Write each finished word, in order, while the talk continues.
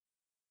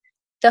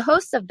The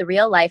hosts of the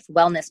Real Life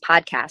Wellness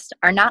Podcast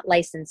are not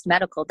licensed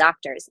medical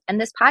doctors,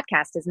 and this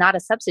podcast is not a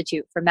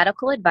substitute for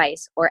medical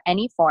advice or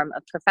any form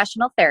of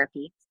professional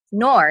therapy,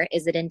 nor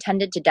is it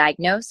intended to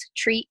diagnose,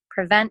 treat,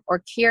 prevent, or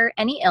cure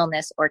any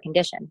illness or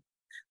condition.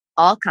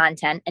 All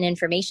content and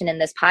information in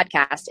this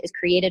podcast is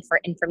created for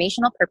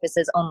informational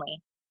purposes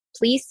only.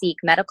 Please seek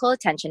medical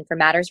attention for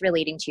matters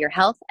relating to your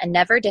health and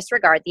never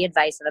disregard the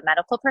advice of a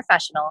medical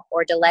professional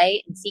or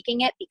delay in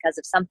seeking it because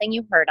of something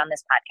you heard on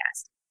this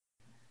podcast.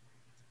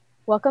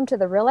 Welcome to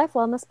the Real Life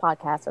Wellness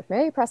Podcast with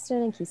Mary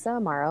Preston and Kisa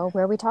Amaro,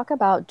 where we talk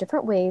about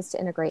different ways to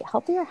integrate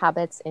healthier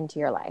habits into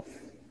your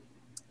life.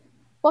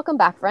 Welcome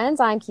back, friends.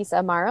 I'm Kisa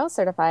Amaro,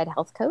 certified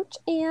health coach,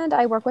 and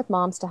I work with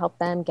moms to help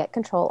them get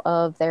control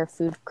of their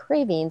food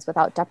cravings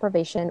without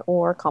deprivation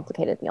or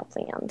complicated meal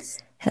plans.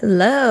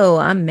 Hello,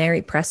 I'm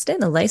Mary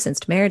Preston, a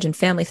licensed marriage and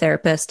family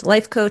therapist,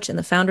 life coach, and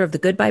the founder of the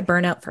Goodbye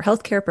Burnout for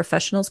Healthcare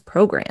Professionals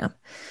program.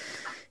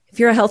 If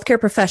you're a healthcare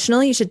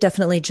professional, you should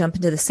definitely jump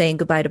into the Saying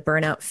Goodbye to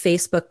Burnout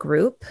Facebook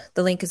group.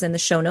 The link is in the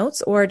show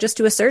notes, or just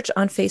do a search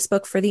on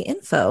Facebook for the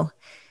info.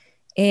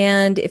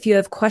 And if you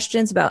have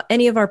questions about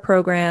any of our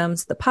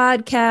programs, the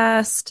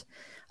podcast,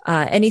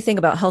 anything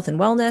about health and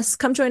wellness,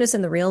 come join us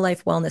in the Real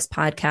Life Wellness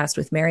Podcast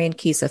with Mary and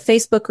Kisa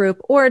Facebook group,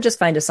 or just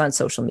find us on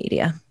social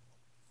media.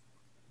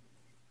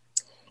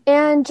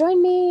 And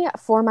join me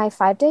for my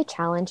 5-day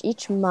challenge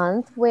each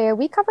month, where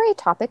we cover a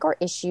topic or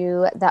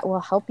issue that will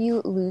help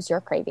you lose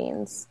your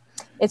cravings.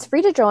 It's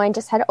free to join.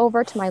 Just head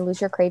over to my Lose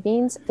Your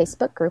Cravings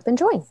Facebook group and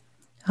join.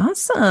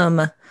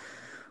 Awesome.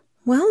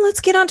 Well,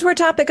 let's get on to our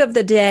topic of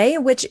the day,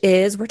 which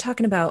is we're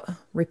talking about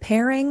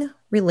repairing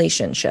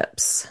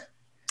relationships.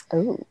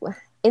 Oh,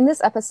 in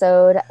this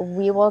episode,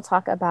 we will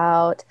talk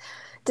about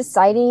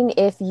deciding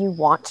if you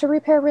want to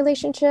repair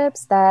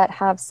relationships that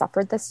have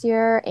suffered this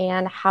year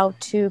and how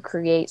to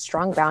create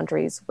strong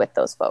boundaries with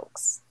those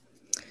folks.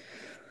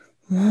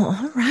 Well,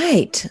 all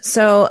right.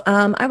 So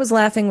I was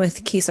laughing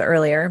with Kisa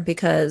earlier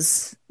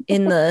because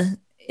in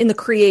the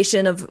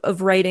creation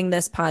of writing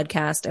this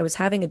podcast, I was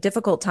having a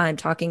difficult time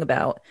talking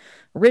about,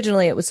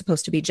 originally it was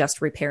supposed to be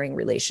just repairing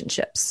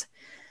relationships.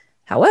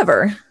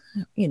 However,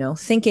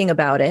 thinking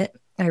about it,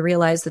 I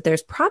realized that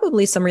there's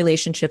probably some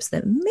relationships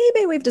that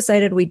maybe we've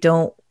decided we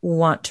don't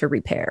want to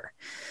repair.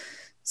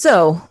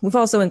 So we've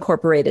also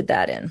incorporated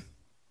that in.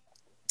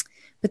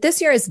 But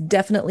this year has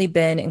definitely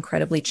been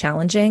incredibly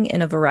challenging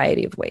in a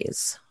variety of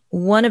ways.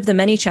 One of the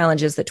many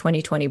challenges that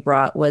 2020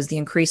 brought was the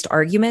increased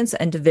arguments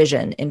and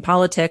division in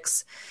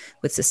politics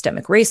with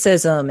systemic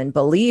racism and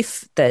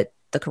belief that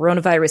the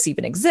coronavirus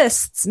even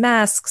exists,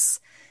 masks,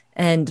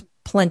 and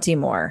plenty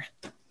more.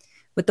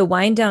 With the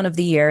wind down of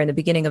the year and the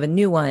beginning of a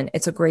new one,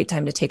 it's a great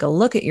time to take a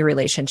look at your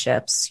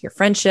relationships, your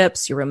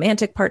friendships, your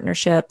romantic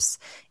partnerships,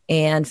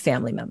 and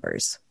family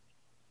members.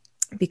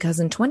 Because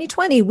in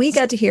 2020, we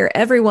got to hear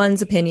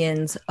everyone's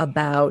opinions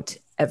about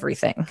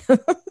everything.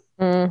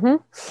 Mm-hmm.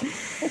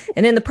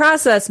 And in the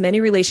process,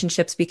 many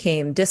relationships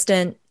became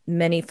distant.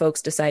 Many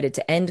folks decided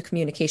to end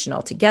communication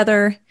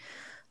altogether.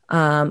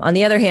 On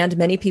the other hand,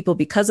 many people,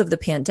 because of the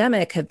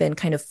pandemic, have been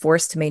kind of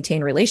forced to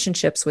maintain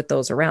relationships with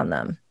those around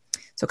them.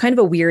 So kind of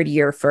a weird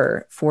year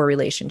for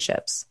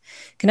relationships.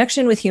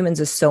 Connection with humans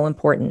is so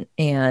important,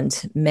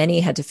 and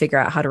many had to figure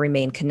out how to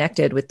remain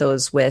connected with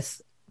those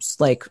with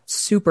like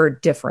super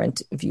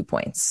different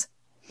viewpoints.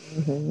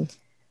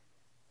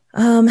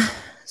 Mm-hmm.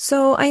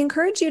 So I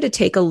encourage you to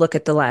take a look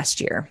at the last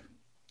year.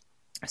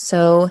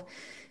 So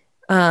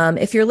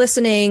if you're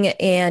listening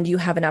and you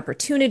have an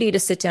opportunity to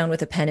sit down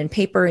with a pen and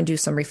paper and do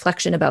some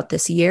reflection about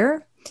this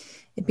year,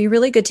 it'd be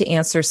really good to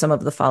answer some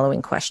of the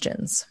following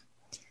questions.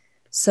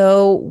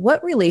 So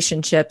what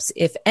relationships,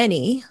 if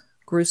any,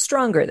 grew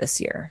stronger this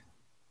year?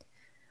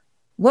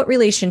 What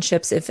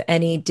relationships, if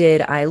any,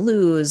 did I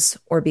lose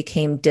or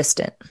became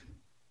distant?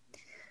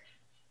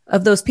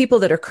 Of those people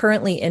that are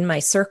currently in my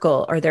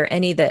circle, are there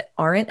any that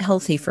aren't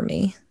healthy for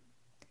me?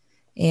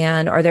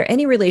 And are there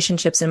any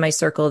relationships in my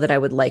circle that I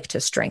would like to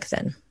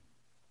strengthen?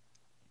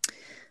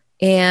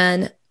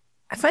 And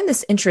I find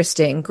this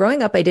interesting.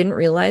 Growing up, I didn't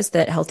realize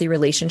that healthy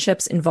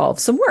relationships involve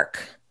some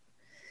work.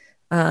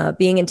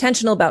 Being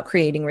intentional about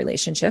creating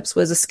relationships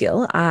was a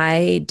skill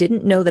I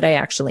didn't know that I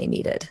actually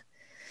needed.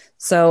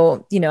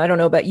 So, I don't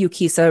know about you,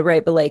 Kisa,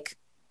 right? But like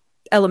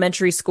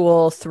elementary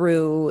school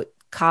through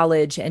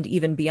college and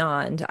even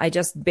beyond, I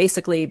just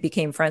basically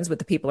became friends with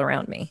the people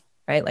around me,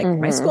 right? Like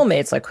my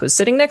schoolmates, like who's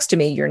sitting next to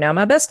me? You're now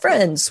my best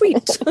friend.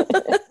 Sweet.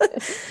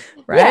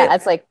 Right? Yeah,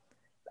 it's like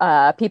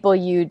people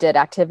you did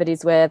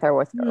activities with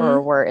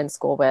or were in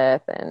school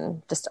with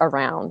and just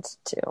around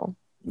too.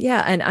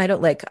 Yeah. And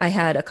I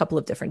had a couple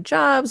of different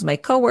jobs. My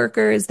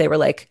coworkers, they were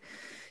like,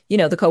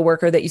 the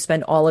coworker that you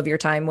spend all of your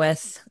time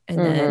with. And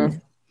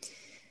then,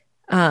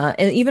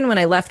 and even when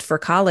I left for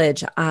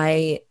college,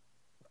 I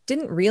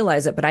didn't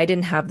realize it, but I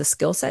didn't have the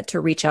skill set to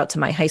reach out to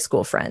my high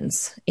school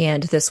friends.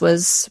 And this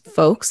was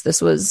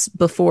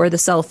before the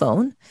cell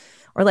phone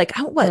or like,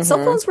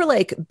 cell phones were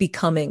like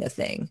becoming a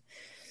thing.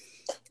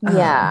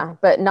 Yeah.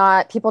 But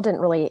not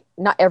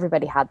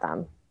everybody had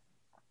them.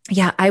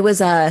 Yeah,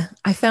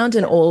 I found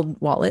an old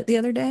wallet the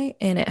other day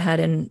and it had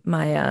in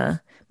my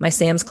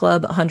Sam's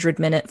Club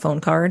 100-minute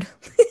phone card.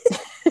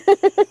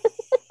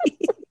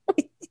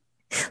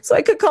 So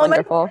I could call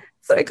Wonderful.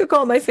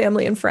 my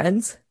family and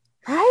friends.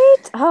 Right?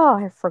 Oh,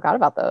 I forgot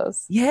about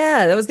those.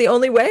 Yeah, that was the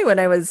only way when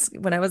I was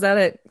out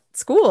at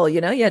school,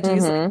 you had to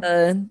use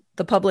Mm-hmm.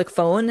 the public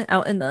phone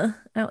out in the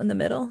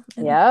middle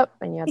and Yep.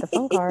 And you had the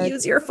phone card.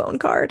 use your phone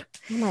card.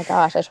 Oh my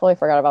gosh, I totally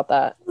forgot about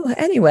that. Well,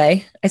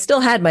 anyway, I still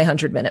had my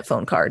 100-minute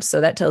phone card,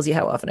 so that tells you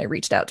how often I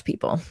reached out to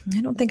people.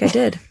 I don't think I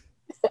did.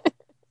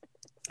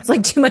 It's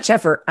like too much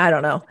effort. I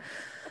don't know.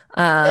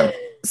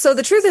 So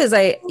the truth is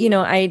I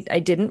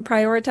didn't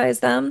prioritize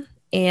them,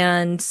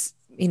 and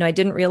I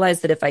didn't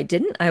realize that if I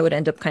didn't, I would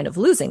end up kind of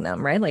losing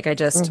them, right? Like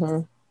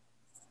Mm-hmm.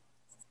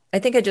 I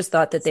think I just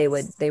thought that they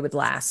would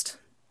last,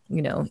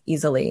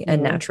 easily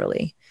and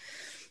naturally.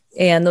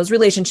 And those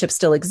relationships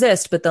still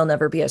exist, but they'll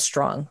never be as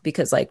strong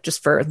because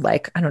just for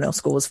I don't know,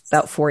 school was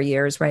about 4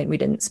 years, right? We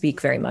didn't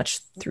speak very much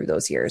through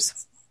those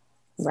years.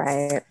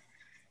 Right.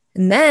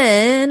 And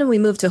then we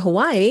moved to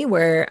Hawaii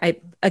where I,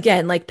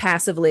 again,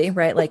 passively,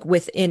 right?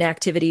 Within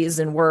activities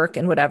and work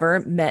and whatever,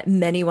 met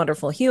many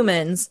wonderful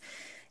humans.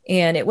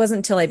 And it wasn't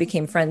until I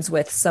became friends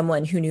with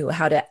someone who knew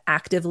how to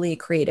actively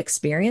create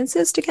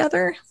experiences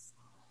together.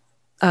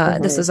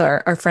 This is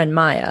our friend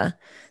Maya,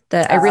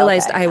 that I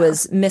realized I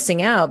was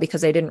missing out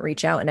because I didn't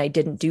reach out and I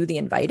didn't do the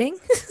inviting.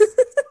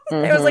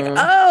 I was like,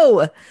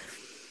 oh,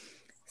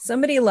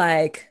 somebody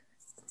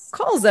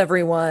calls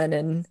everyone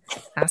and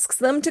asks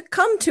them to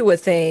come to a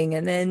thing,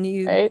 and then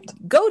you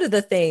go to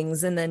the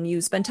things, and then you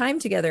spend time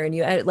together, and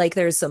you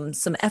there's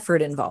some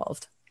effort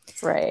involved.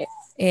 Right.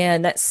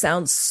 And that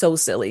sounds so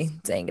silly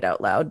saying it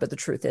out loud, but the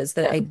truth is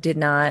that I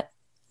didn't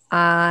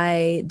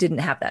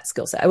have that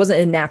skill set. I wasn't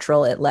a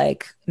natural at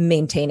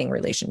maintaining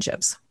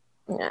relationships.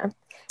 Yeah.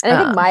 And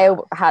I think Maya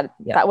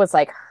that was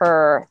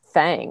her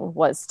thing,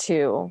 was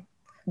to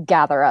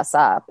gather us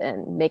up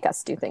and make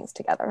us do things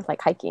together,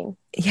 like hiking.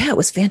 Yeah, it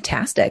was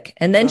fantastic.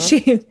 And then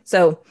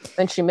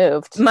then she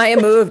moved.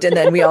 Maya moved, and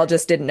then we all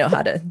just didn't know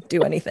how to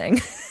do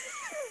anything.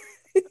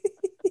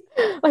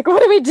 What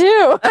do we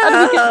do? How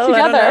do we get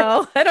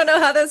together? I don't know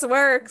how this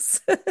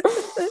works.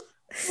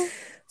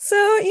 So,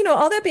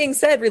 all that being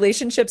said,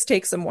 relationships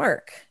take some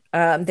work.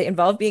 They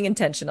involve being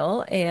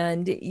intentional,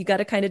 and you got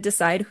to kind of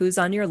decide who's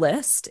on your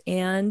list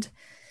and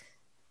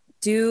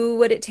do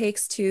what it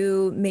takes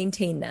to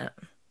maintain that.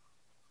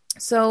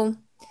 So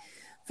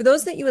for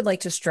those that you would like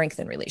to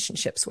strengthen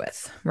relationships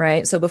with,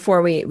 right? So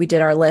before we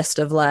did our list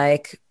of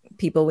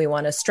people we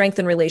want to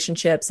strengthen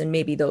relationships and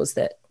maybe those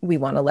that we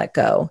want to let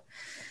go.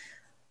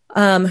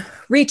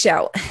 Reach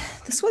out.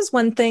 This was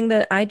one thing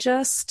that I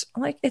just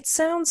it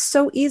sounds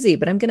so easy,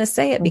 but I'm going to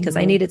say it because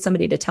I needed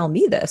somebody to tell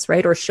me this,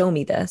 right? Or show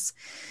me this.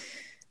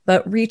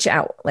 But reach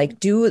out,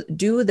 do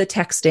the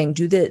texting,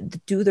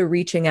 do the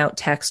reaching out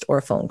text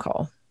or phone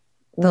call.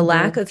 The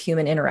lack of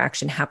human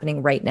interaction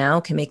happening right now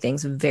can make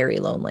things very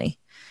lonely.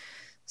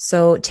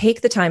 So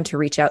take the time to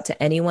reach out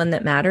to anyone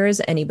that matters,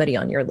 anybody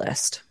on your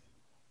list.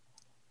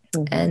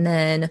 And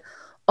then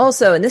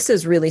also, and this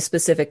is really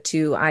specific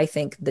to, I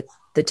think,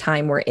 the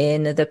time we're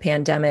in, the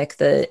pandemic,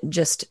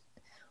 just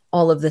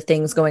all of the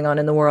things going on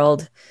in the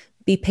world,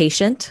 be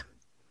patient.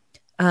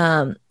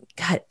 God,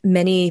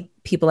 many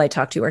people I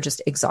talk to are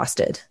just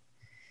exhausted.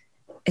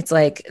 It's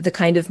the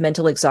kind of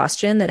mental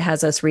exhaustion that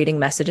has us reading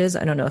messages.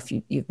 I don't know if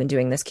you've been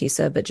doing this,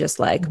 Kisa, but just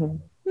I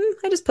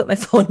just put my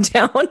phone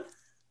down.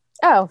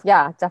 Oh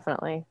yeah,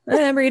 definitely.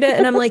 I read it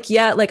and I'm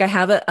I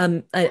have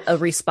a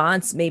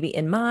response maybe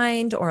in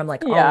mind, or I'm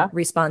I'll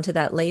respond to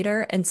that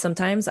later. And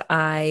sometimes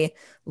I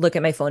look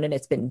at my phone and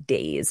it's been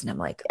days and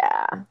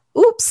I'm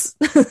oops.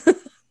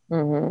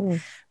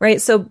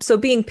 Right. So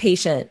being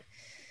patient,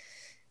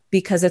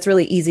 because it's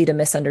really easy to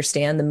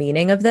misunderstand the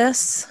meaning of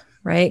this.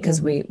 Right.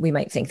 Because we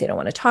might think they don't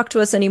want to talk to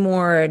us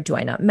anymore. Do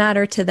I not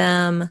matter to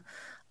them?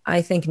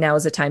 I think now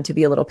is a time to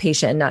be a little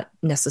patient and not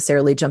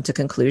necessarily jump to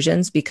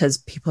conclusions because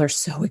people are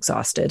so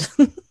exhausted.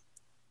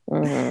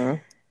 Yeah,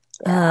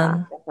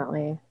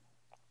 definitely.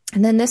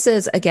 And then this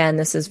is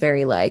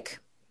very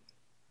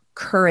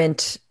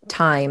current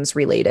times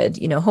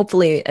related.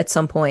 Hopefully at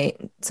some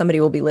point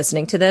somebody will be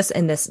listening to this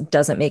and this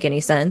doesn't make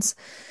any sense.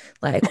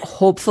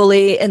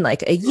 Hopefully in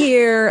a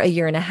year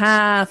and a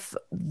half,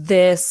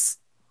 this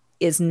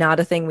is not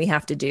a thing we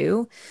have to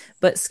do,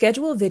 but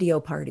schedule video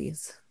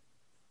parties.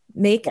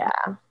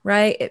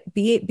 Right.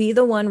 Be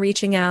the one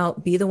reaching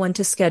out, be the one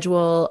to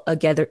schedule a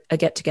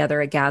get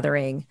together, a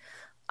gathering.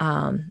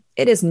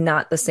 It is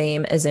not the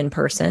same as in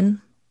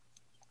person,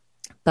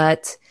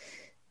 but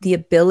the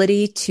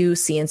ability to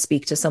see and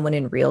speak to someone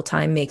in real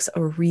time makes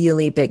a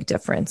really big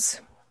difference.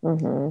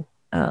 And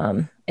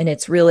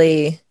it's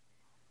really,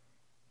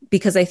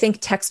 because I think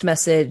text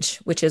message,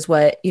 which is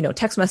what,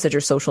 text message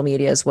or social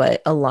media is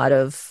what a lot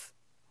of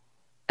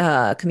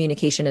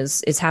communication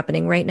is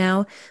happening right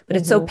now, but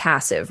it's so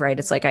passive, right?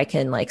 It's I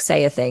can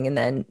say a thing and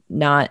then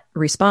not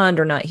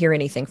respond or not hear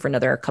anything for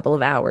another couple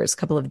of hours,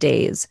 couple of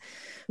days.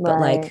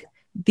 But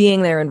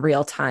being there in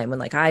real time when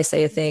like I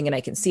say a thing and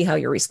I can see how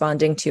you're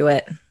responding to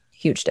it.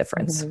 Huge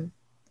difference. Mm-hmm.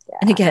 Yeah.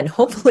 And again,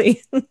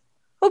 hopefully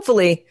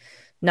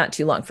not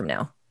too long from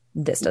now,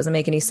 this doesn't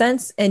make any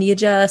sense. And you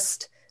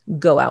just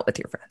go out with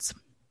your friends.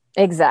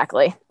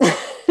 Exactly. Go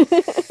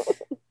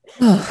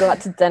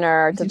out to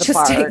dinner, to the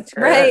park.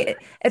 Right.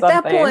 At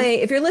that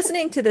point, if you're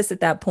listening to this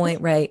at that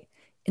point, right,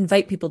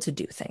 invite people to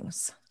do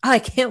things. Oh, I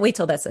can't wait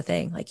till that's a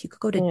thing. Like you could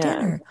go to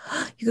dinner.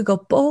 You could go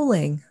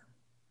bowling.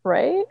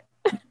 Right.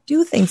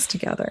 Do things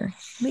together.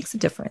 It makes a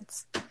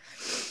difference.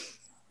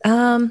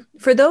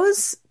 For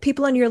those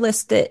people on your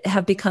list that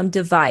have become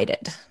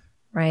divided,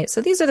 right?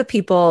 So these are the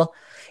people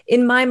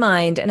in my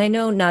mind, and I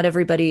know not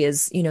everybody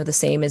is, the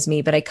same as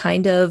me, but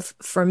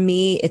for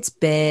me, it's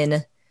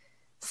been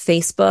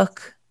Facebook,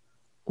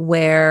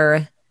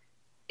 where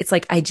it's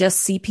like I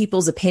just see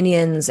people's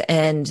opinions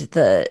and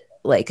the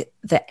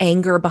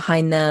anger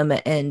behind them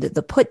and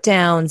the put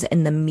downs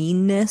and the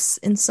meanness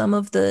in some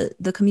of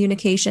the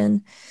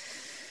communication.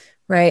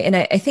 Right. And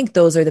I think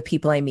those are the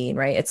people I mean,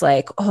 right? It's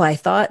like, oh, I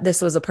thought this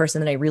was a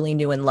person that I really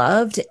knew and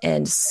loved,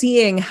 and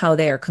seeing how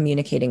they are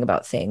communicating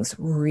about things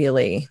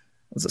really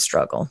was a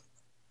struggle.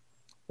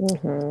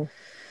 Mm-hmm.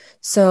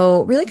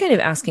 So really kind of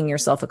asking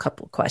yourself a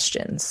couple of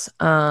questions.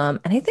 And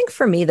I think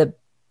for me,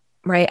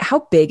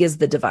 how big is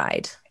the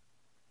divide?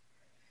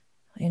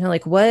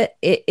 What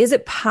is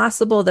it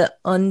possible that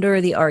under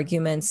the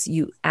arguments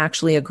you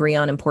actually agree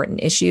on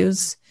important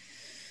issues?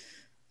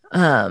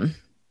 For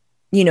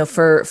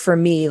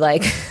me,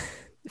 like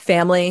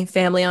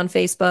family on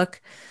Facebook,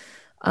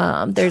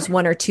 there's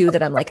one or two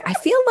that I'm like, I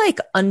feel like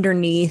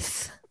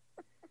underneath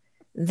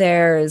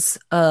there's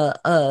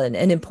an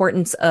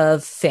importance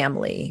of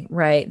family,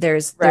 right?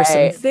 There's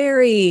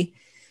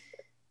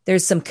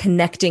some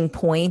connecting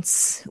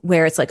points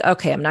where it's like,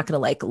 okay, I'm not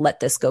going to let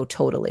this go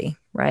totally.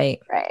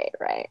 Right.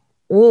 Right.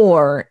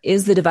 Or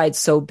is the divide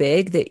so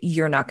big that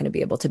you're not going to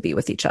be able to be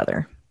with each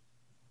other?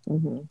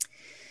 Mm-hmm.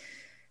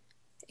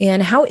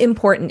 And how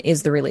important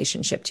is the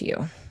relationship to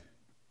you?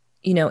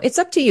 It's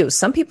up to you.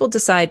 Some people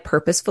decide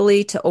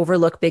purposefully to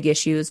overlook big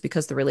issues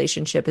because the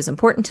relationship is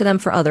important to them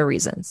for other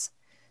reasons.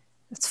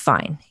 That's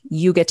fine.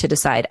 You get to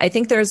decide. I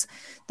think there's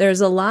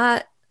a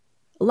lot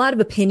of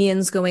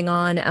opinions going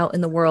on out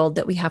in the world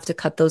that we have to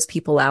cut those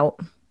people out.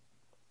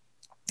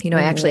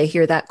 I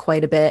hear that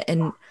quite a bit,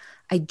 and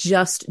I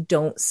just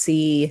don't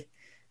see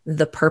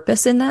the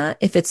purpose in that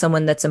if it's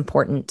someone that's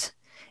important.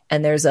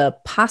 And there's a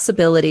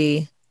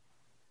possibility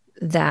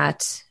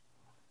that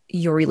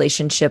your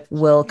relationship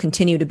will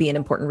continue to be an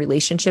important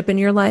relationship in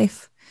your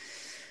life,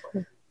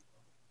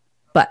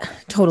 but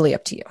totally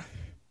up to you.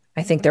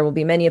 I think there will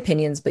be many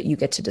opinions, but you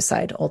get to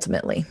decide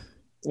ultimately.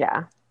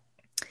 Yeah.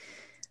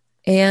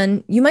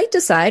 And you might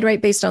decide,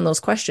 right, based on those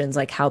questions,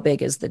 like how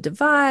big is the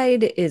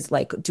divide? Is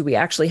like, do we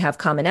actually have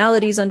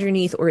commonalities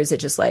underneath? Or is it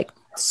just like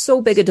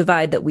so big a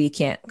divide that we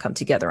can't come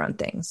together on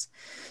things?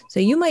 So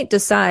you might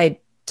decide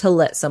to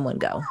let someone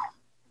go.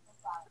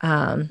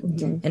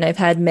 And I've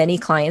had many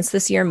clients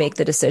this year make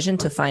the decision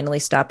to finally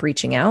stop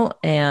reaching out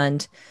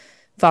and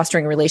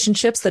fostering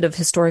relationships that have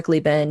historically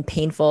been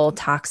painful,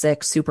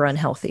 toxic, super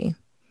unhealthy.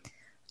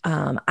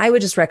 I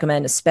would just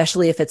recommend,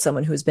 especially if it's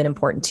someone who's been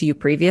important to you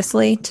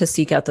previously, to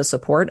seek out the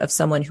support of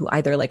someone who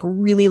either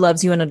really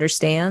loves you and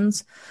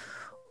understands,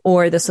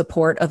 or the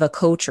support of a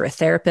coach or a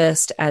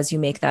therapist as you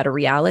make that a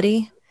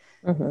reality.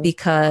 Mm-hmm.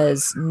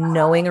 Because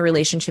knowing a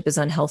relationship is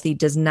unhealthy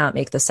does not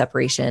make the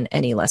separation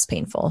any less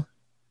painful.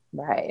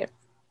 Right.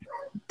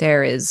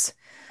 There is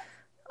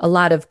a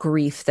lot of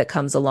grief that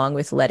comes along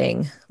with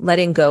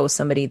letting go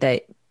somebody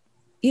that,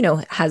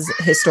 has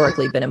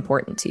historically been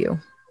important to you.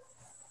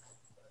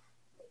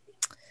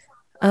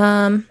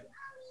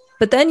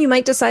 But then you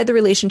might decide the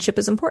relationship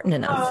is important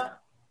enough,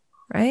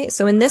 right?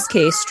 So in this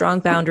case, strong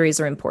boundaries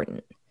are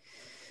important.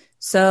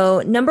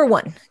 So number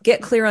one,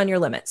 get clear on your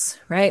limits,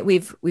 right?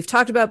 We've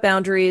talked about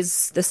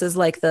boundaries. This is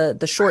like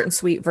the short and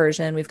sweet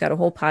version. We've got a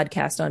whole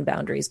podcast on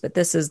boundaries, but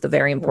this is the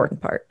very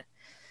important part.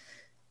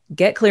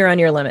 Get clear on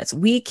your limits.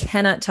 We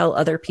cannot tell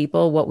other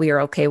people what we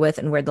are okay with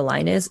and where the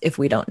line is if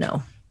we don't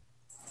know.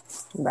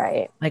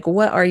 Right. Like,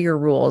 what are your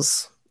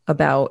rules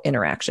about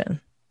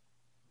interaction?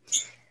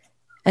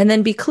 And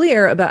then be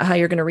clear about how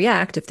you're going to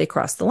react if they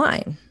cross the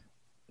line.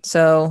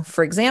 So,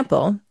 for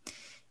example,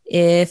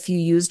 if you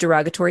use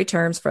derogatory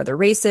terms for other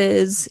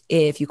races,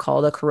 if you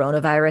call the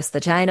coronavirus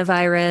the China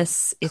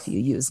virus, if you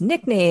use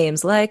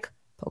nicknames like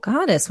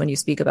Pocahontas when you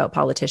speak about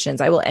politicians,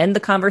 I will end the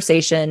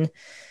conversation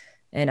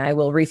and I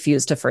will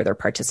refuse to further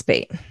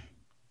participate.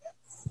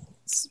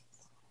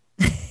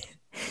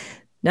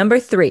 Number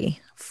 3,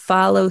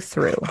 follow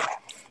through.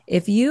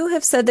 If you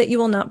have said that you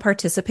will not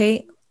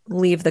participate,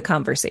 leave the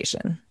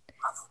conversation.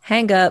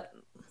 Hang up,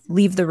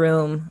 leave the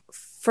room,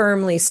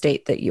 firmly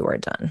state that you are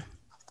done.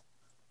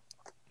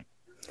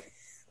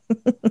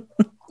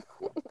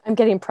 I'm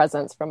getting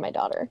presents from my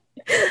daughter.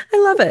 I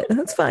love it.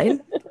 That's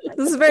fine.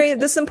 This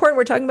is important.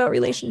 We're talking about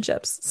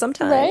relationships.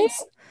 Sometimes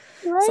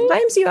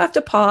you have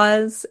to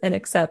pause and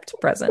accept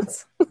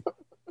presents.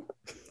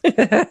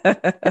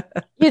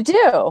 You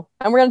do.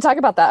 And we're going to talk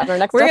about that in our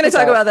next We're going to episode.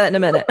 talk about that in a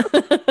minute.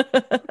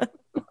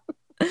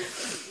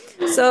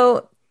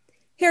 So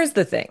here's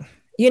the thing.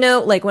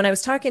 Like when I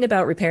was talking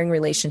about repairing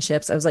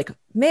relationships, I was like,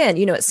 man,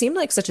 it seemed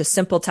like such a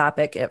simple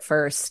topic at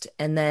first.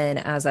 And then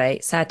as I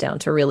sat down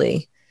to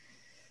really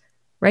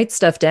write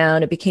stuff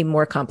down, it became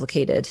more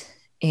complicated.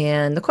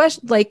 And the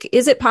question, like,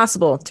 is it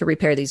possible to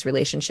repair these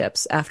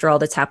relationships after all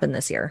that's happened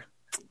this year?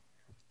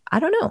 I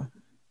don't know.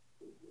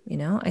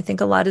 I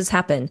think a lot has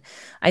happened.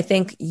 I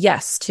think,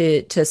 yes,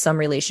 to some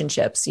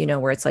relationships,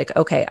 where it's like,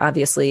 okay,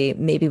 obviously,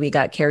 maybe we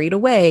got carried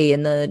away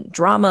in the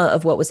drama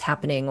of what was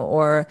happening,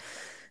 or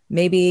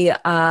maybe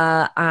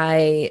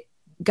I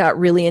got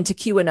really into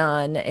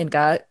QAnon and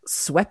got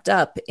swept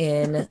up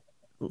in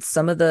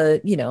some of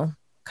the,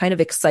 kind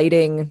of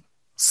exciting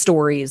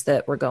stories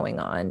that were going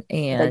on.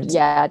 And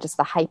just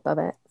the hype of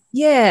it.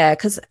 Yeah,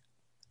 because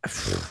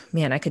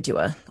man, I could do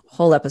a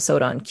whole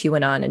episode on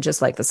QAnon and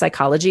just like the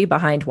psychology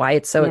behind why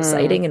it's so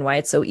exciting and why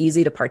it's so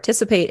easy to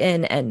participate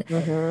in.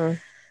 And,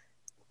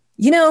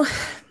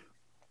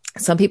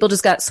 some people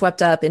just got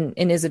swept up and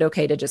is it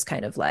okay to just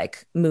kind of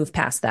like move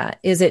past that?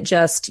 Is it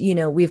just,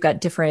 we've got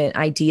different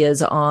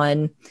ideas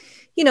on,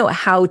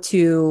 how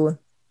to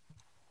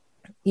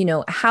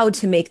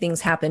make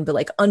things happen, but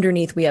like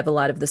underneath we have a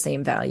lot of the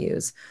same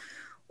values?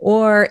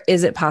 Or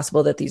is it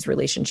possible that these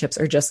relationships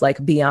are just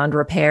like beyond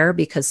repair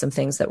because some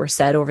things that were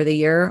said over the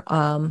year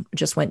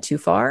just went too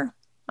far?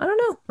 I don't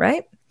know.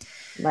 Right.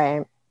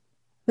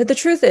 But the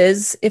truth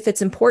is, if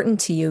it's important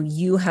to you,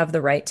 you have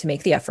the right to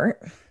make the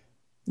effort.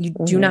 You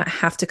do not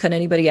have to cut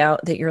anybody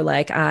out that you're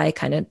like, I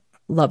kind of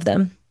love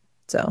them,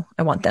 so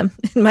I want them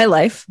in my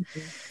life.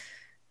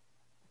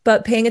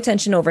 But paying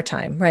attention over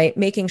time, right?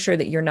 Making sure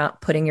that you're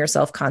not putting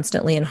yourself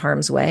constantly in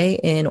harm's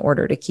way in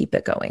order to keep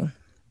it going.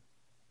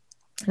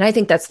 And I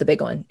think that's the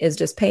big one, is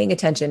just paying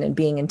attention and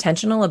being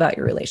intentional about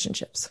your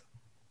relationships.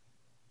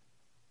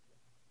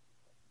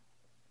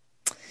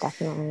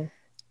 Definitely.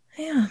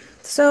 Yeah.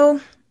 So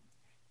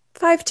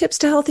 5 tips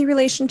to healthy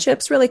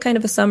relationships, really kind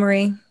of a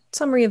summary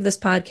of this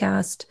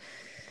podcast.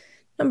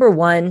 Number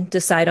 1,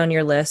 decide on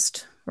your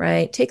list,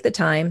 right? Take the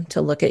time to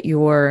look at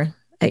your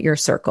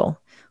circle.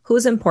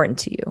 Who's important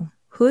to you?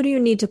 Who do you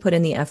need to put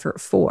in the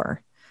effort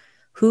for?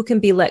 Who can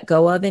be let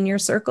go of in your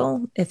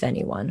circle, if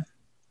anyone?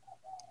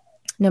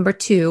 Number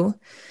 2,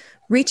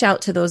 reach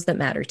out to those that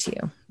matter to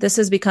you. This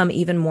has become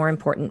even more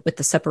important with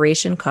the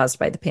separation caused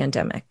by the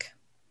pandemic.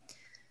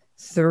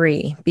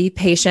 3, be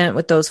patient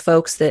with those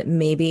folks that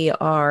maybe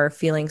are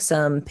feeling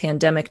some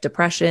pandemic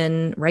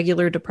depression,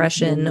 regular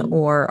depression,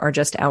 or are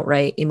just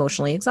outright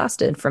emotionally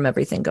exhausted from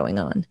everything going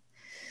on.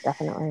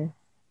 Definitely.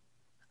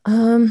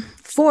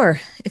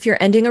 4, if you're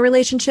ending a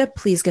relationship,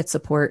 please get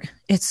support.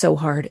 It's so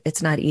hard.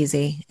 It's not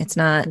easy. It's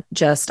not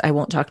just, I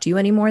won't talk to you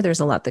anymore. There's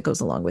a lot that goes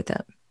along with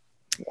it.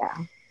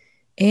 Yeah.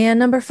 And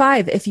number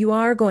 5, if you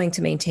are going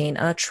to maintain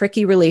a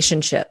tricky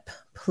relationship,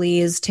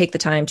 please take the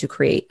time to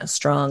create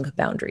strong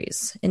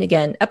boundaries. And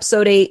again,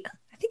 episode 8,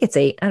 I think it's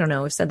 8. I don't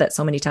know. I've said that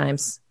so many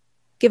times.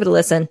 Give it a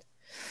listen.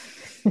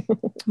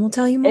 We'll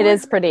tell you more. It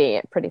is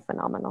pretty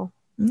phenomenal.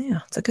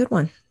 Yeah, it's a good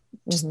one.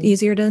 Just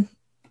easier to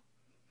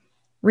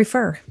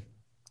refer.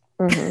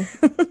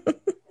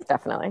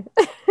 Definitely.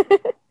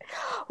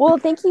 Well,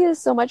 thank you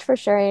so much for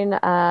sharing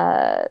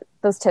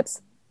those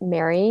tips,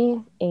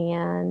 Mary.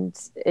 And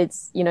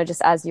it's,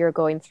 just as you're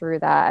going through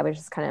that, I was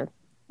just kind of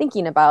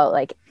thinking about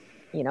like,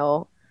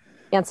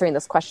 answering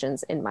those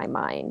questions in my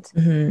mind.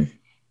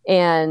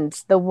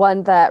 And the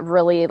one that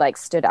really like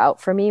stood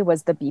out for me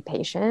was the be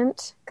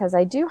patient, because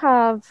I do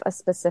have a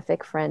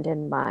specific friend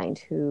in mind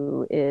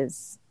who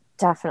is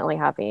definitely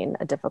having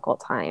a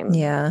difficult time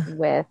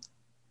with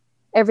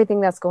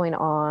everything that's going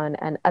on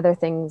and other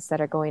things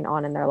that are going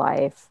on in their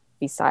life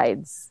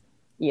besides,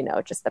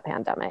 just the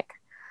pandemic.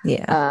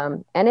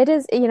 And it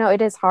is,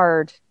 it is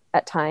hard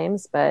at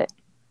times, but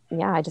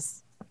yeah, I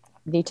just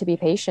need to be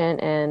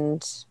patient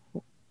and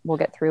we'll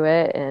get through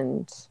it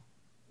and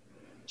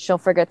she'll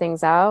figure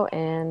things out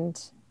and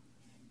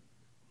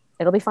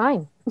it'll be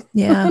fine.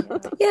 Yeah.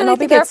 And I'll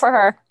be there for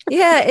her.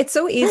 Yeah. It's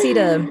so easy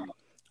to,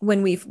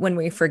 when we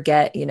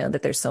forget,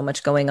 that there's so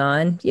much going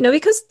on,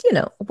 because,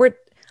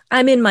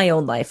 I'm in my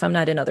own life. I'm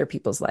not in other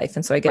people's life.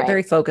 And so I get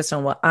very focused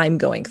on what I'm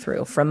going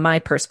through from my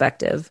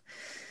perspective.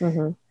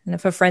 And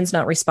if a friend's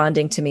not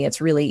responding to me,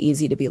 it's really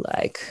easy to be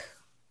like,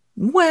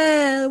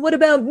 well, what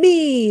about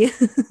me?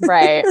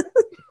 Right.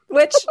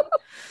 Which,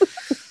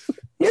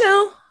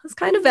 is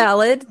kind of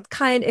valid,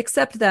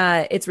 except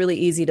that it's really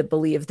easy to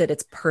believe that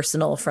it's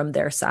personal from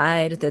their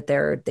side, that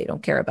they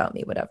don't care about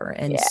me, whatever.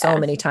 And so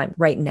many times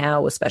right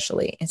now,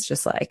 especially, it's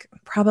just like,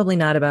 probably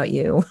not about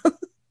you.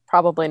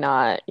 Probably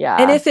not.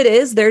 Yeah. And if it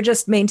is, they're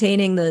just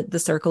maintaining the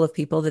circle of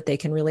people that they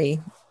can really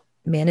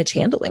manage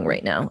handling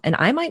right now. And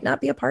I might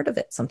not be a part of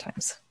it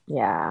sometimes.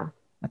 Yeah.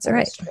 That's all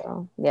right.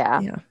 True.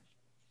 Yeah.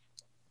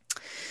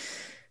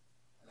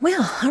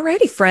 Well,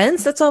 alrighty,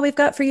 friends. That's all we've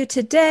got for you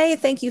today.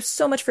 Thank you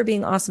so much for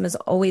being awesome as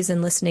always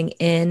and listening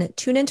in.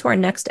 Tune into our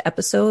next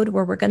episode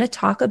where we're going to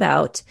talk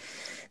about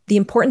the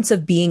importance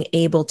of being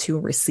able to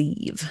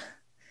receive.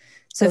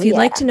 So if you'd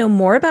like to know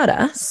more about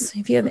us,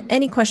 if you have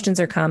any questions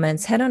or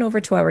comments, head on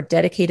over to our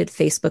dedicated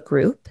Facebook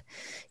group.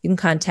 You can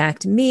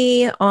contact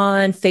me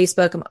on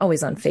Facebook. I'm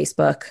always on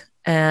Facebook.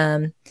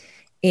 And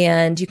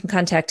you can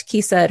contact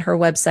Kisa at her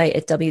website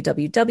at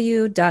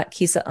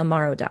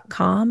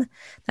www.kisaamaro.com.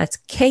 That's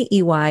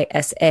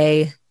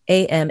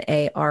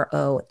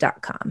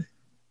KEYSAAMARO.com.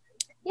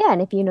 Yeah,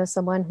 and if you know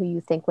someone who you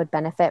think would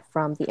benefit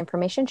from the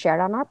information shared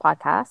on our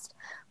podcast,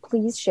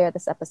 please share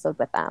this episode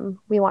with them.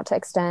 We want to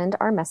extend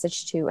our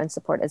message to and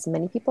support as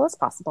many people as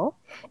possible,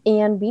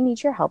 and we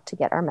need your help to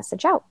get our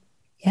message out.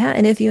 Yeah,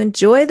 and if you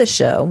enjoy the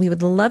show, we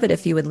would love it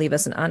if you would leave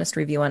us an honest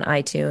review on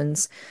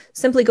iTunes.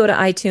 Simply go to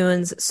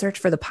iTunes, search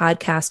for the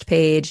podcast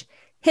page,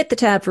 hit the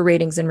tab for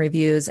ratings and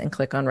reviews, and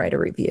click on write a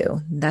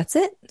review. That's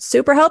it.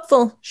 Super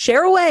helpful.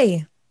 Share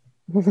away.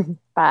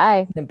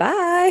 Bye.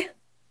 Bye.